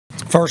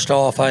First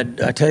off, I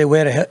tell you, we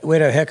had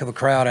a heck of a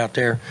crowd out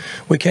there.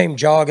 We came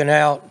jogging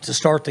out to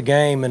start the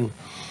game, and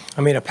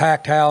I mean a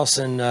packed house.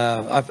 And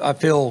I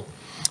feel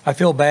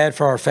bad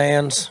for our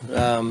fans,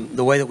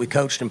 the way that we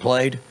coached and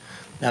played,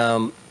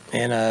 and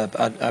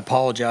I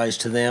apologize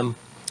to them.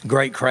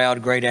 Great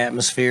crowd, great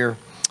atmosphere,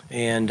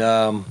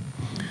 and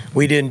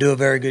we didn't do a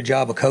very good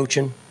job of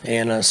coaching,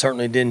 and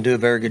certainly didn't do a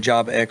very good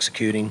job of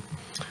executing.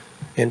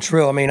 And it's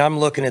real. I mean, I'm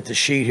looking at the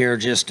sheet here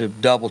just to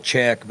double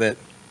check, but.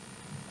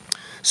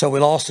 So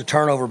we lost the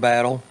turnover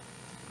battle.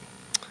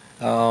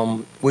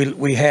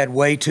 We had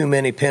way too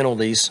many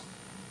penalties,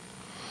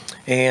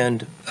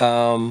 and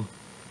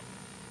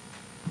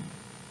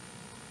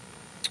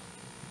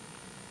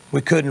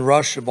we couldn't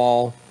rush the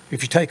ball.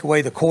 If you take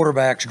away the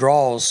quarterback's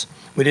draws,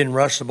 we didn't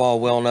rush the ball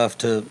well enough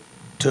to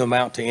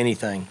amount to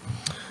anything.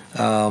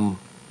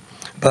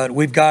 But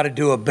we've got to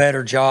do a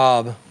better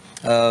job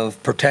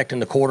of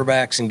protecting the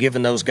quarterbacks and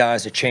giving those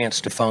guys a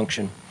chance to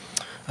function.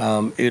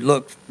 It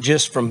looked,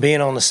 just from being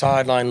on the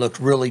sideline,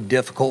 looked really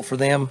difficult for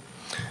them.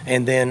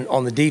 And then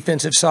on the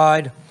defensive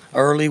side,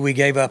 early we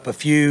gave up a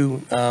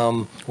few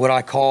what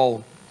I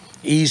call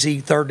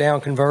easy third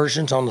down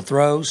conversions on the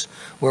throws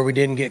where we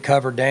didn't get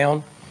covered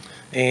down.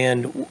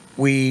 And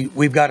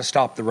we've got to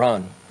stop the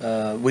run.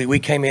 We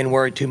came in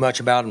worried too much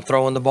about them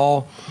throwing the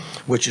ball,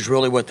 which is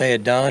really what they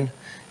had done.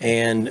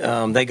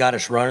 And they got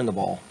us running the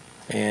ball.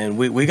 And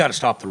we got to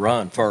stop the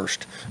run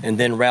first and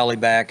then rally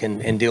back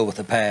and deal with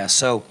the pass.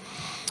 So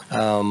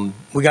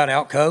we got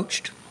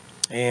out-coached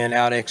and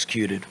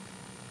out-executed.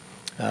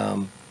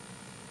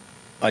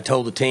 I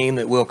told the team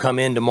that we'll come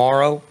in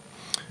tomorrow,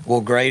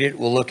 we'll grade it,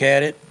 we'll look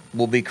at it,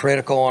 we'll be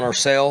critical on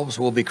ourselves,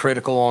 we'll be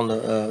critical on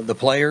the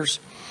players.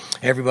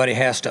 Everybody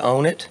has to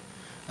own it.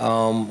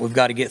 We've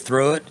got to get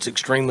through it. It's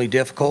extremely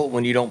difficult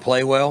when you don't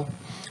play well.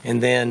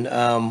 And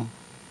then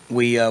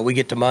we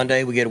get to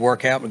Monday, we get a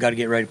workout, we've got to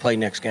get ready to play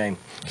next game.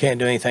 Can't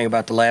do anything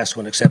about the last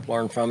one except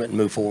learn from it and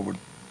move forward.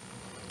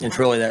 It's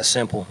really that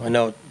simple. I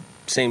know it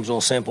seems a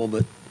little simple,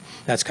 but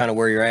that's kind of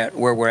where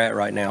we're at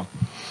right now.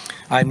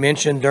 I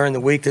mentioned during the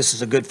week this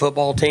is a good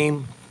football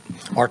team.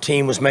 Our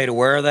team was made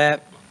aware of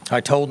that. I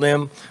told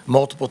them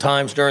multiple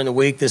times during the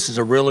week this is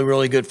a really,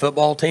 really good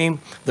football team.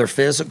 They're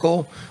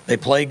physical. They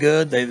play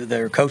good.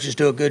 Their coaches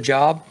do a good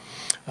job.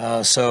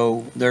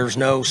 So there's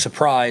no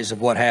surprise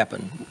of what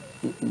happened.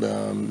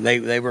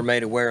 They were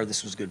made aware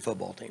this was a good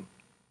football team.